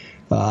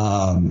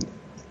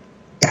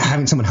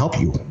having someone help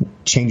you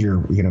change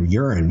your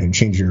urine and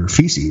change your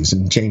feces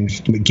and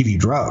give you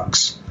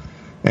drugs.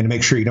 And to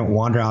make sure you don't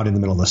wander out in the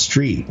middle of the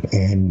street.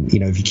 And,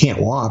 if you can't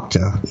walk,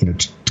 to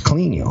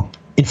clean you.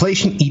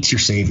 Inflation eats your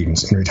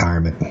savings in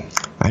retirement.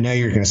 I know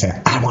you're going to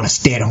say, I want to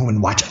stay at home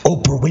and watch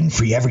Oprah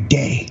Winfrey every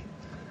day.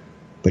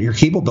 But your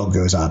cable bill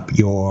goes up.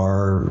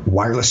 Your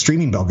wireless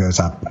streaming bill goes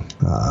up.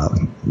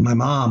 My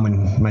mom,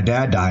 when my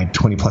dad died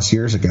 20 plus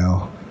years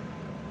ago,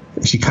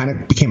 she kind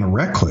of became a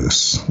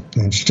recluse.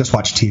 And she just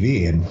watched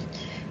TV. And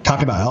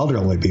talking about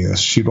elderly abuse,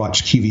 she'd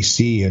watch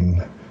QVC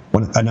and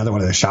another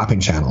one of the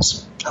shopping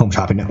channels, Home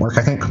Shopping Network,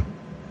 I think.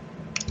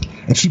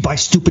 And she'd buy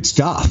stupid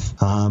stuff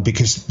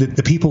because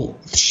the people,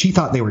 she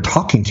thought they were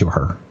talking to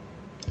her.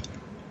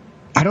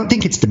 I don't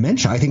think it's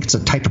dementia. I think it's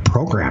a type of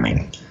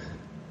programming.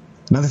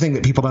 Another thing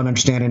that people don't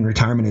understand in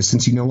retirement is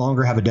since you no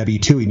longer have a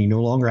W-2 and you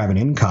no longer have an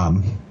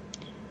income,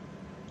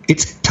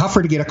 it's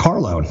tougher to get a car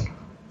loan.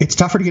 It's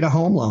tougher to get a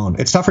home loan.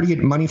 It's tougher to get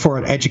money for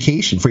an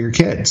education for your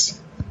kids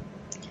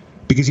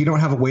because you don't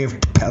have a way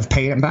of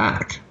paying it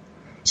back.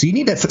 So you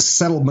need to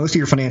settle most of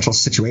your financial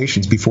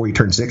situations before you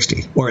turn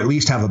 60, or at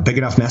least have a big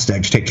enough nest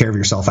egg to take care of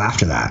yourself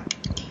after that.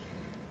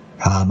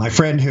 My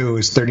friend who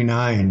is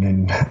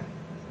 39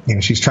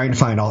 and she's trying to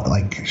find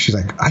she's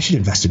like, I should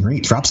invest in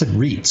REITs. Rob said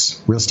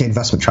REITs, real estate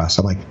investment trust.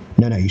 I'm like,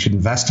 no, you should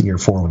invest in your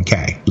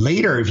 401k.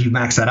 Later, if you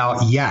max that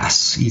out,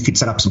 yes, you could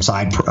set up some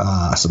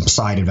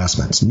side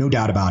investments. No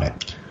doubt about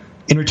it.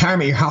 In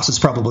retirement, your house is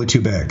probably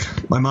too big.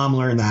 My mom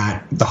learned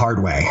that the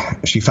hard way.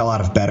 She fell out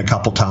of bed a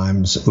couple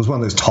times. It was one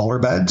of those taller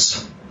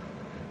beds.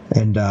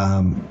 And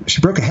she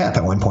broke a hip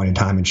at one point in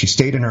time, and she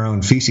stayed in her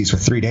own feces for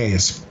 3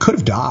 days. Could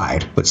have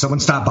died, but someone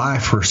stopped by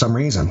for some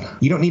reason.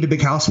 You don't need a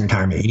big house in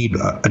retirement. You need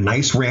a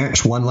nice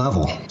ranch, one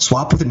level.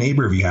 Swap with a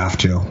neighbor if you have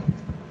to.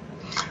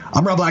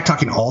 I'm Rob Black,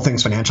 talking all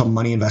things financial,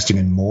 money, investing,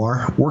 and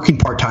more. Working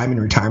part-time in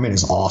retirement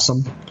is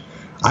awesome.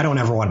 I don't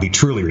ever want to be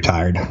truly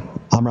retired.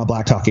 I'm Rob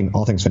Black, talking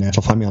all things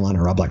financial. Find me online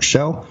at Rob Black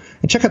Show.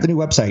 And check out the new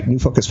website,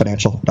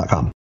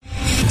 newfocusfinancial.com.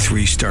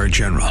 3-star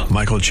general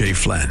Michael J.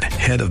 Flynn,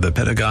 head of the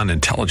Pentagon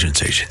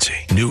Intelligence Agency,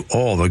 knew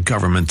all the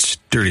government's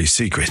dirty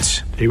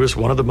secrets. He was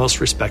one of the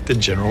most respected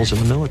generals in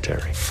the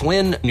military.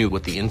 Flynn knew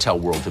what the intel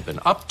world had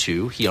been up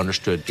to. He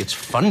understood its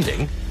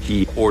funding.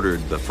 He ordered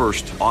the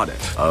first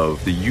audit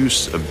of the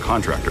use of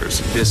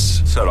contractors.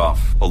 This set off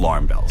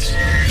alarm bells.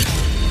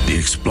 The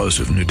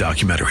explosive new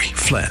documentary,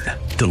 Flynn,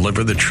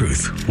 Deliver the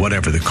Truth,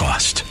 Whatever the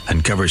Cost,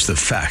 uncovers the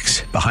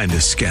facts behind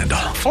this scandal.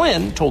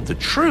 Flynn told the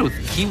truth.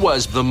 He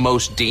was the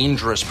most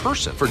dangerous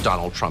person for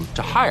Donald Trump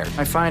to hire.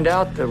 I find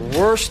out the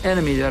worst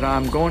enemy that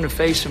I'm going to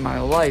face in my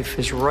life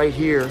is right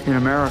here in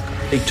America.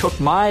 They took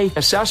my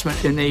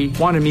assessment and they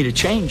wanted me to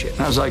change it.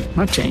 And I was like, I'm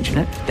not changing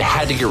it. They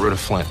had to get rid of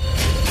Flynn.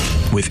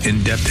 With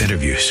in-depth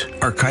interviews,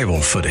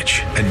 archival footage,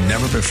 and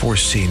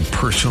never-before-seen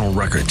personal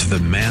records of the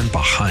man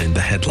behind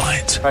the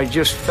headlines. I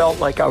just felt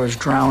like I was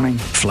drowning.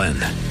 Flynn,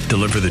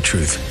 Deliver the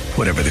Truth,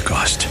 Whatever the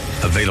Cost.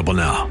 Available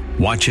now.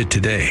 Watch it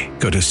today.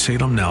 Go to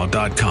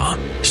salemnow.com.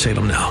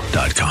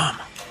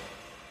 salemnow.com.